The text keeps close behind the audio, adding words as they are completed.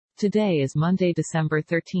Today is Monday, December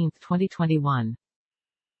 13, 2021.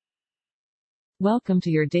 Welcome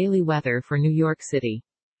to your daily weather for New York City.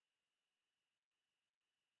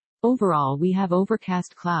 Overall, we have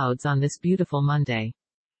overcast clouds on this beautiful Monday.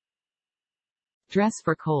 Dress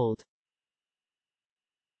for cold.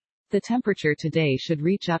 The temperature today should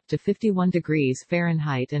reach up to 51 degrees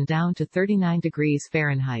Fahrenheit and down to 39 degrees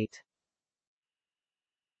Fahrenheit.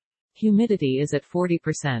 Humidity is at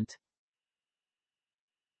 40%.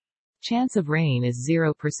 Chance of rain is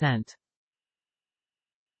 0%.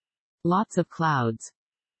 Lots of clouds.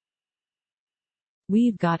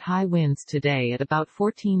 We've got high winds today at about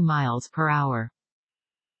 14 miles per hour.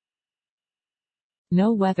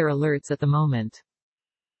 No weather alerts at the moment.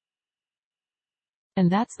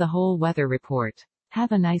 And that's the whole weather report.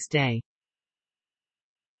 Have a nice day.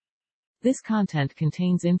 This content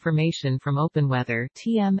contains information from OpenWeather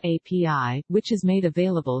 (TM API), which is made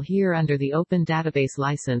available here under the Open Database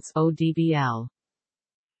License (ODBL).